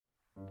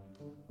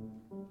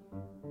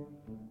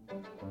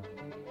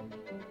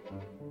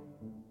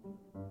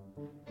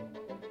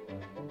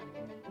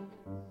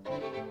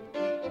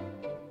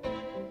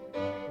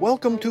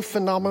Welcome to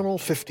Phenomenal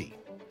 50,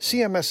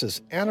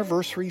 CMS's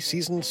anniversary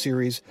season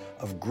series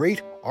of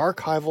great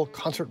archival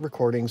concert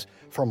recordings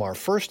from our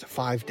first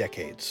 5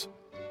 decades.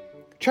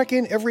 Check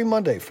in every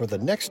Monday for the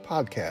next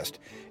podcast,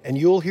 and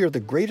you'll hear the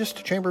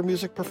greatest chamber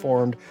music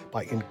performed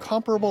by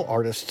incomparable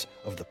artists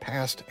of the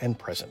past and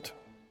present.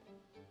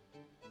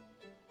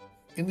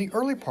 In the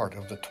early part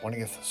of the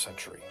 20th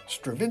century,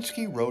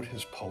 Stravinsky wrote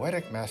his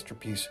poetic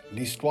masterpiece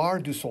L'Histoire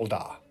du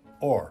soldat,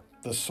 or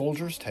The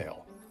Soldier's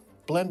Tale,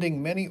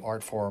 blending many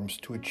art forms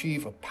to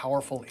achieve a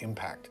powerful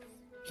impact.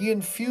 He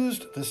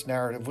infused this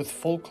narrative with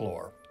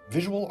folklore,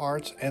 visual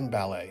arts, and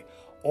ballet,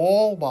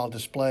 all while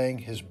displaying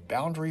his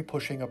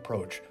boundary-pushing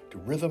approach to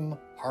rhythm,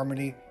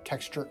 harmony,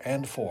 texture,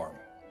 and form.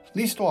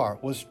 L'Histoire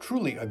was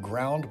truly a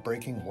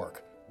groundbreaking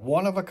work,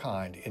 one of a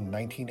kind in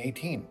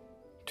 1918.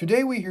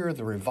 Today we hear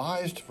the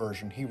revised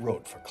version he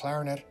wrote for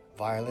clarinet,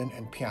 violin,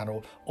 and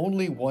piano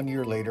only 1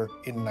 year later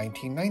in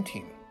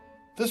 1919.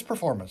 This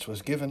performance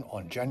was given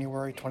on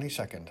January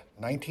 22,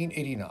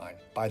 1989,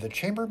 by the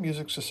Chamber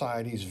Music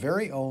Society's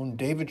very own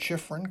David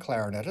Shifrin,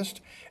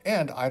 clarinetist,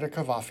 and Ida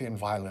Kavafian,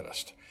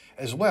 violinist,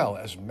 as well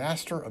as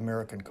master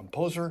American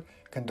composer,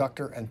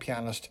 conductor, and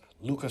pianist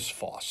Lukas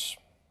Foss.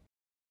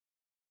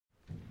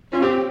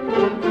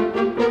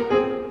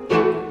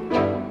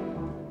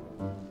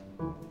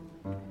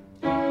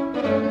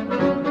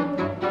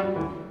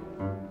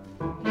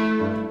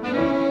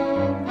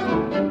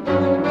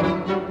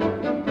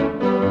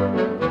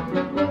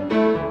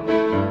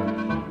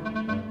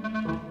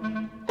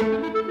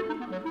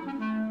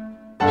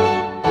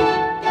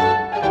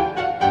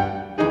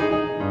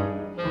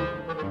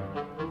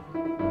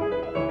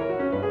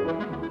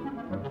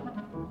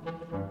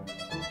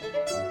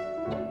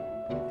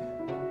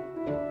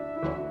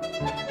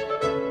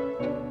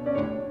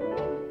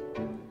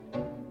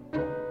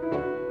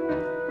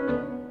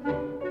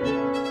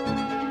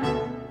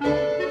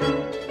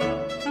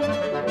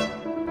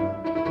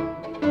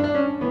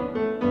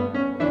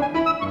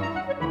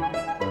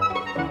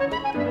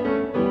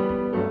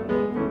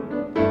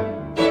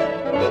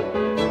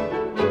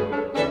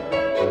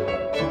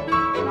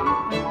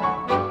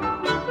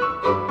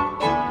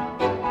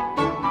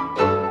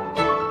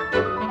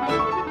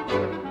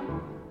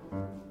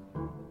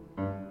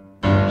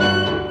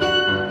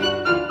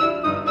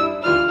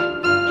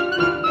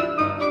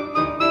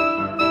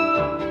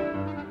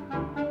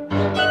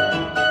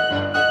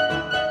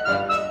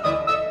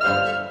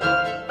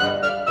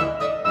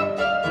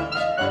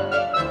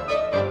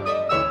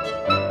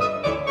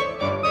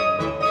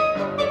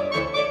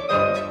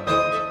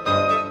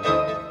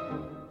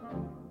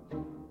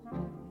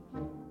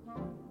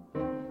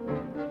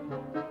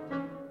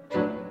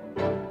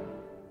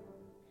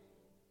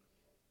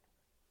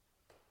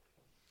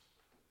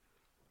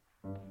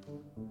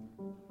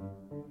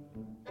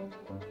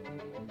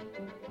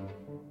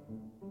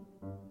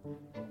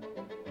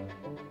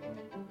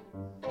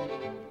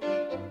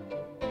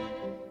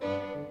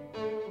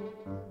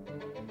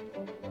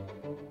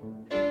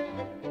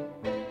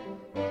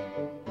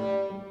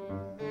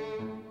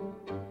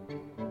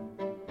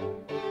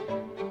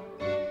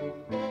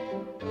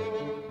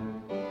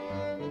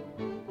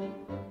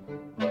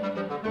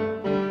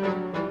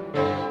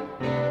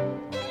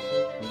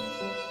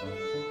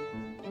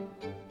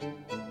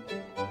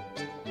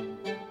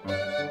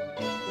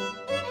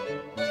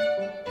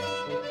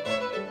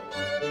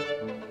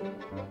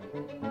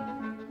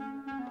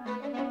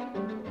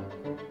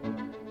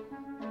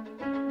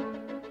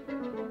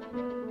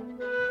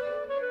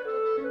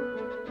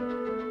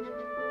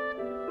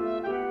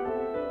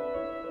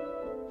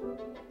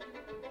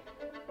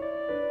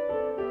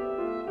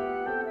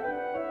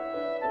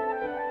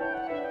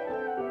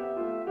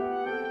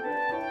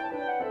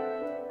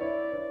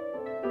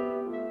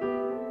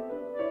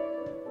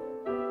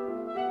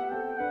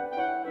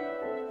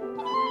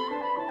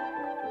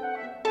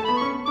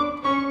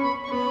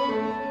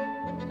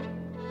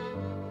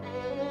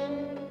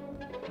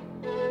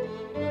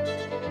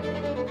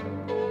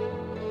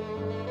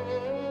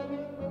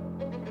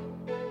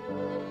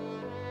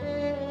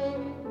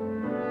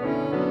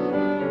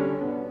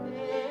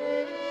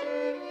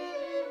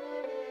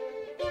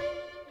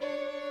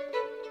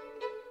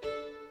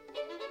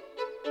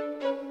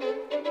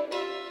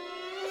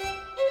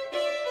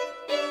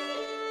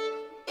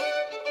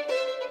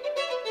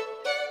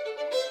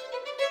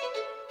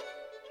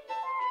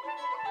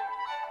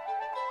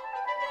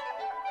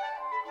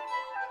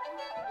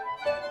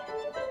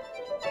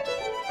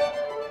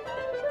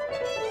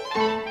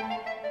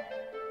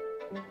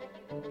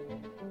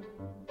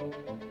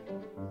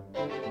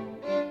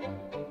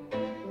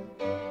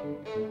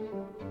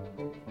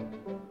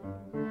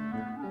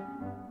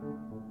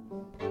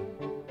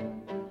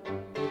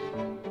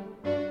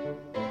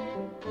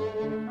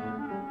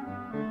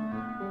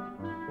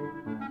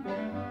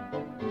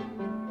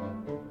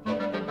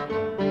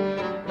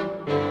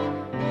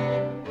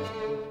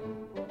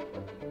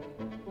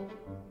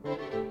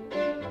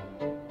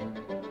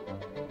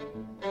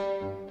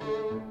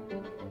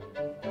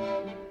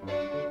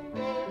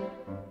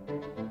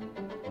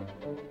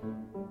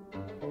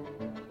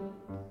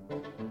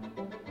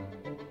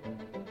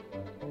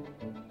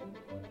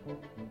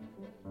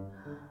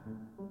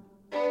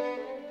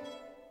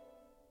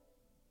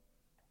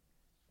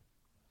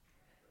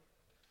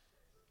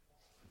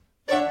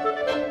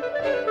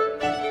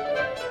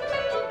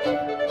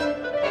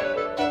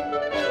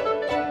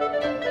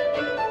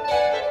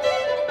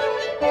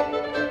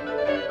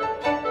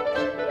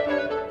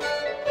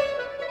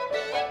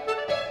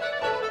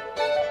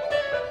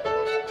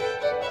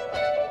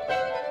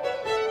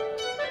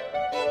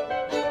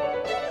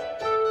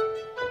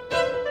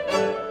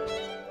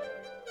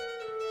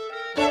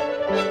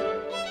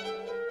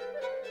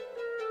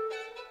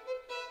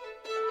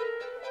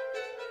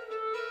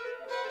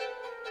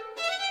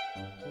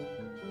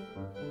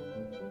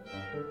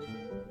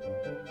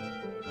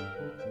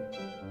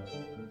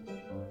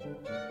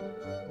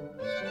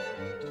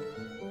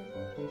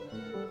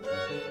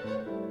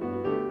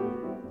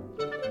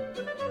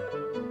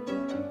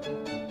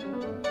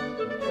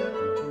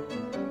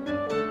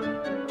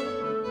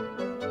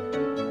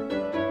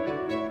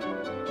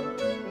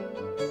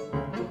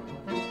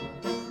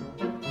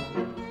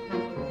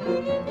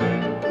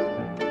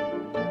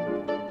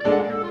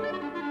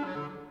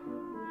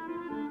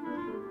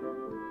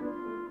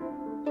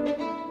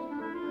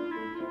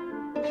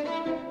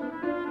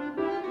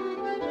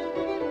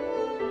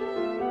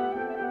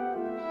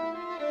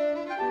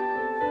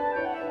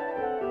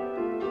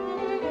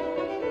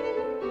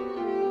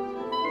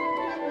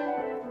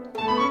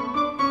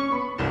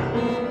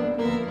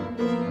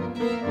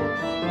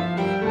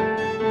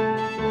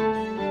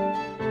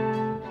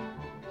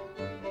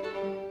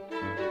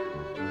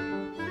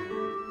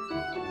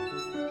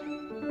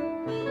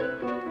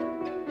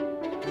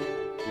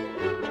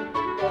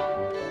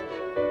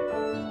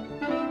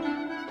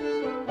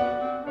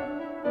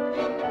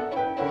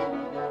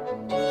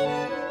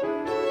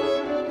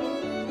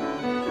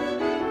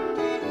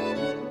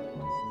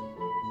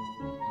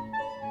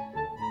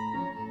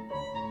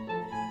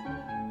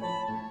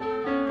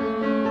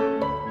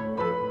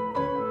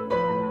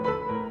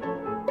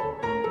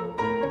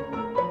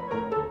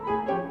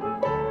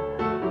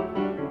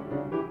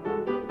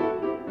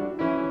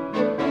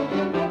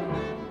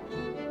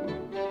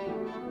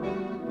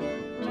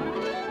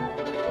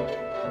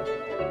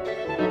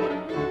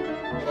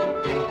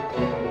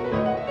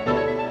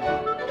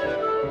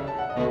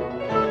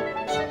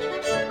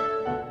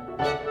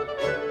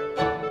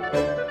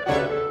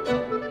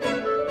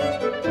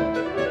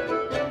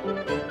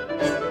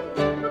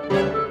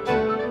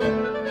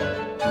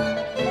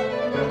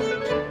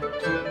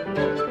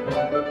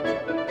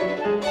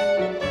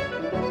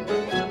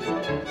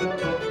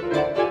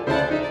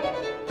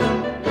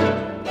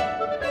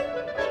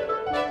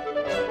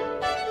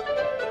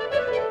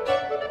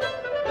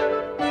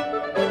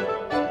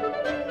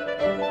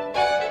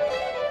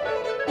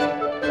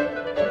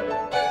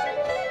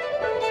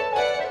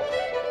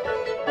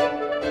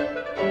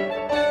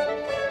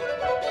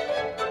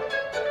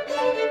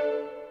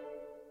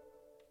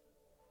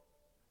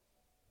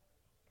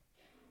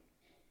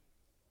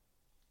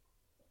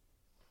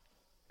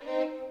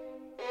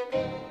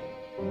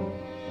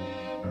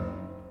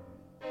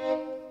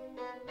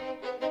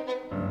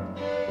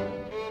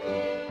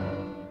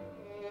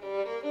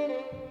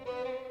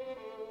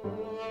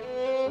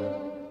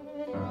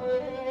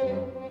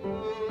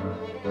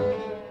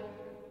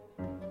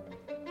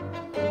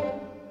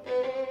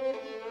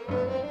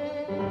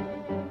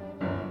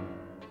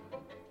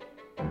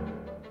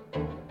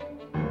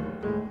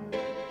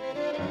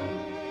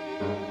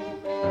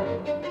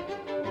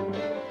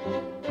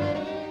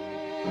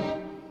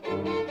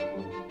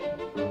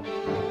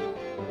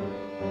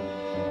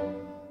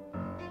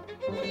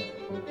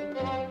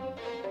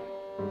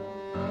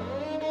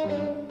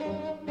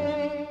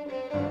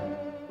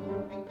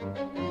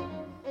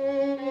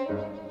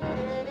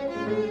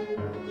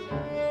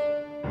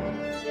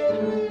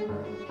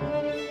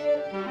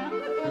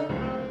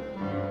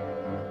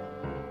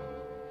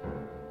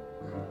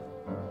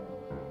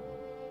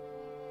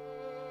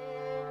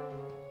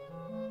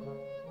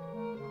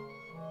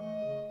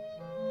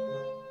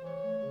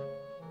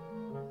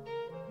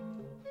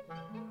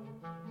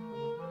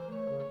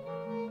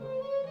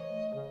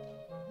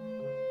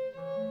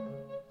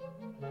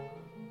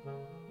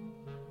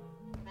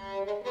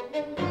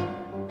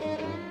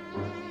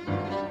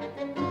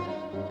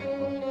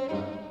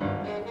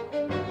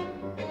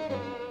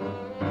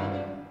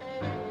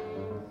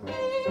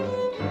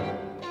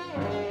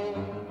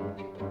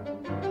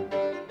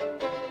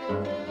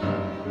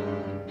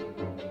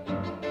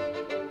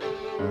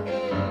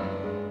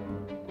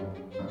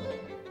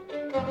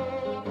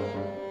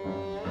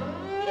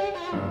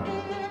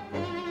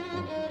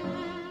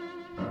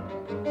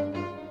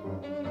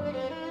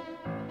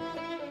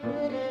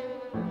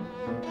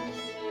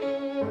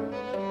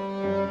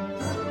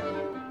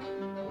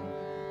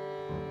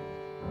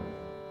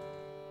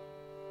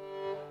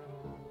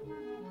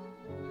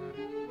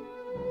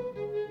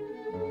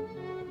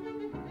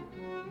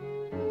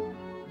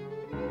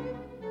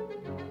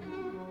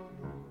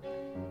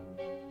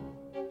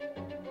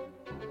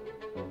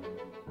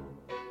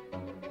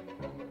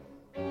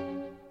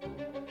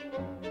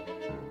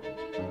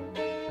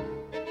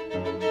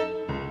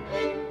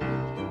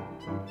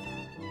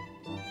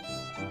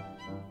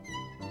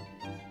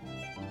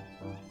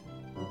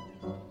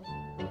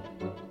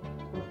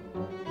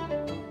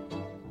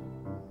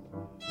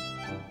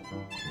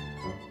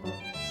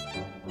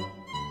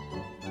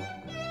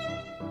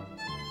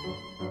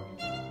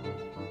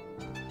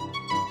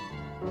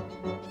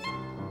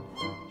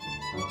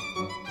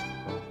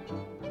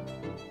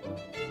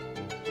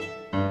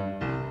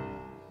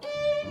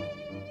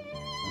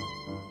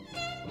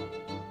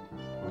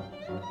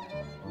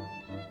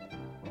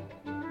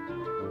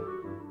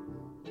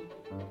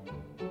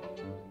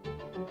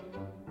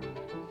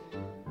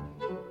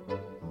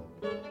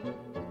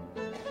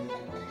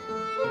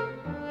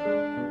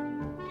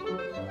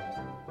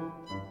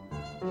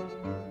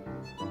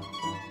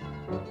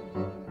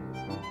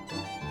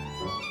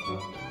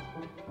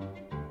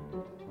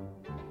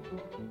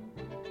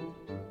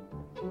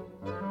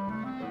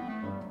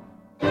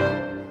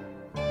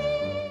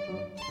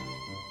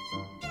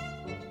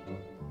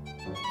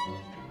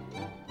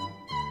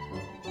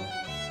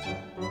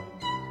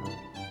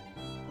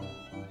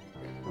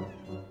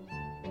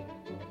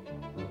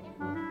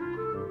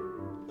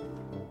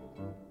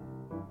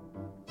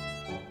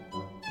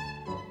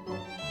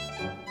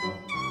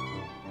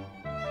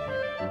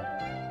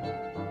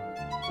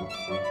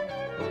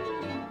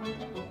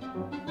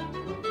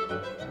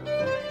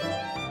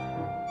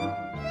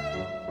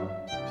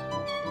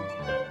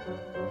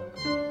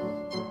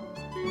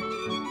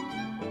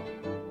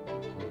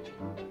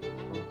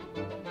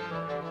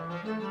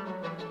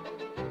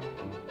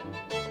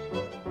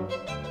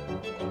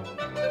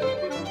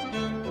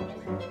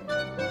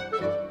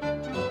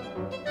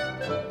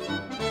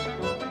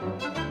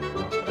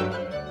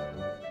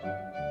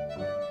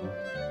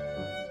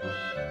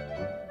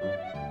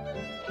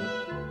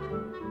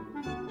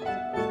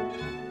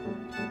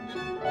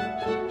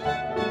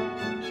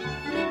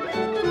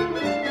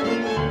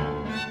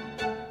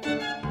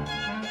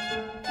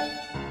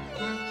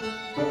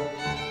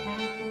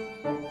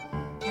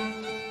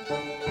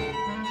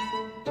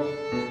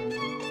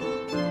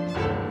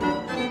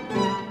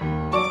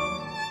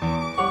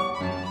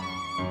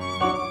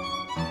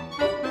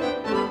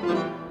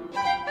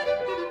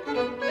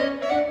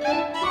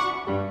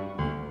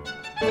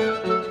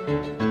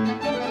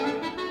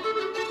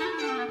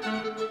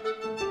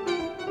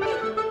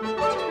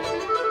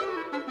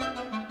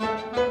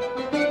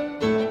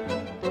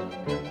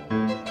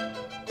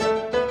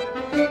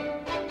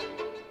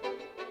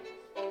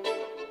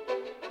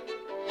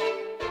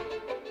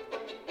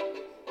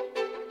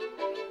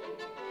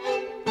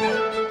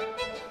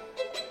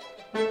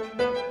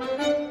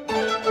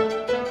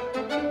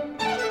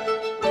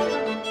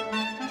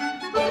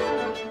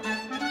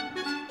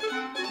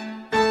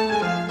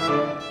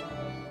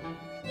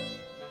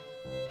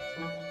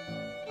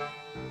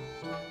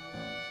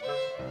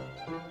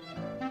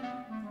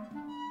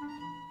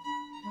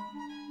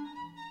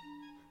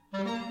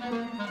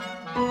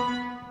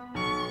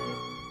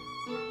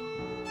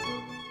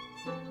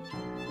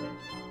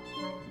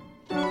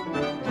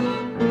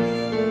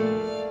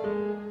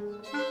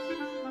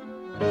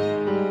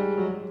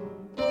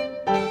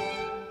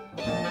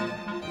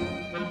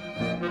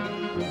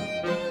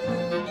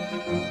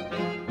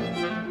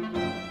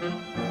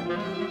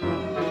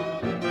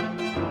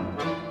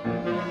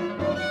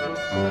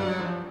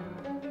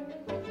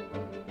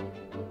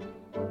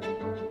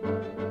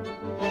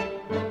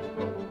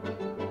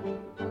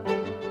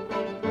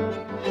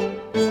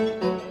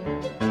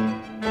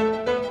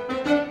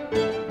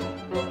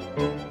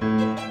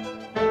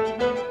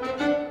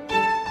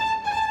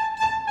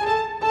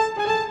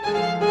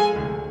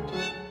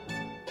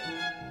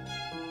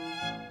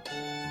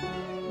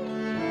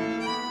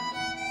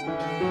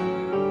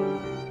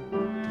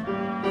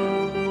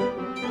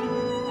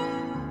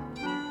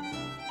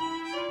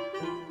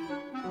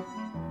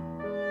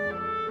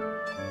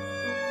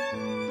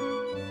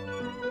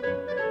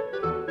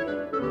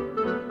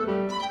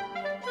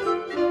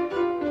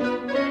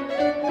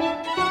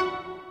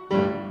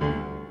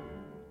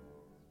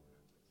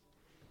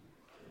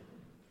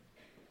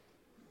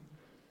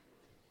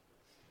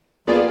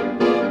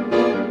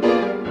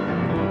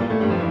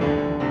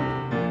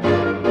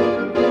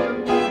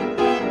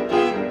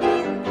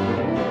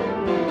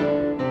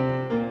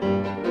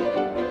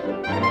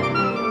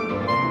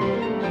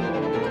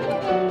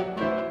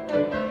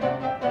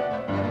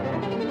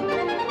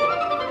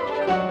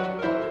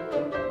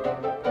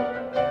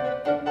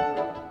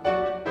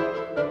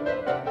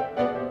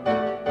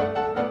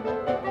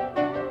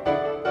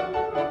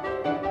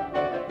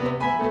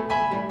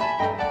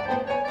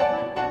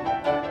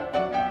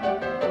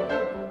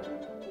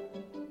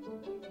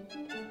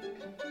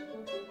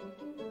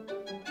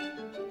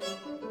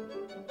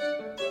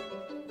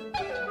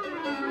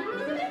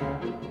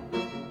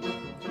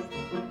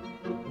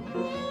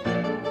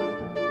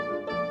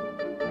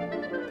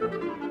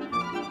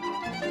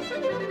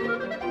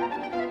 Bye.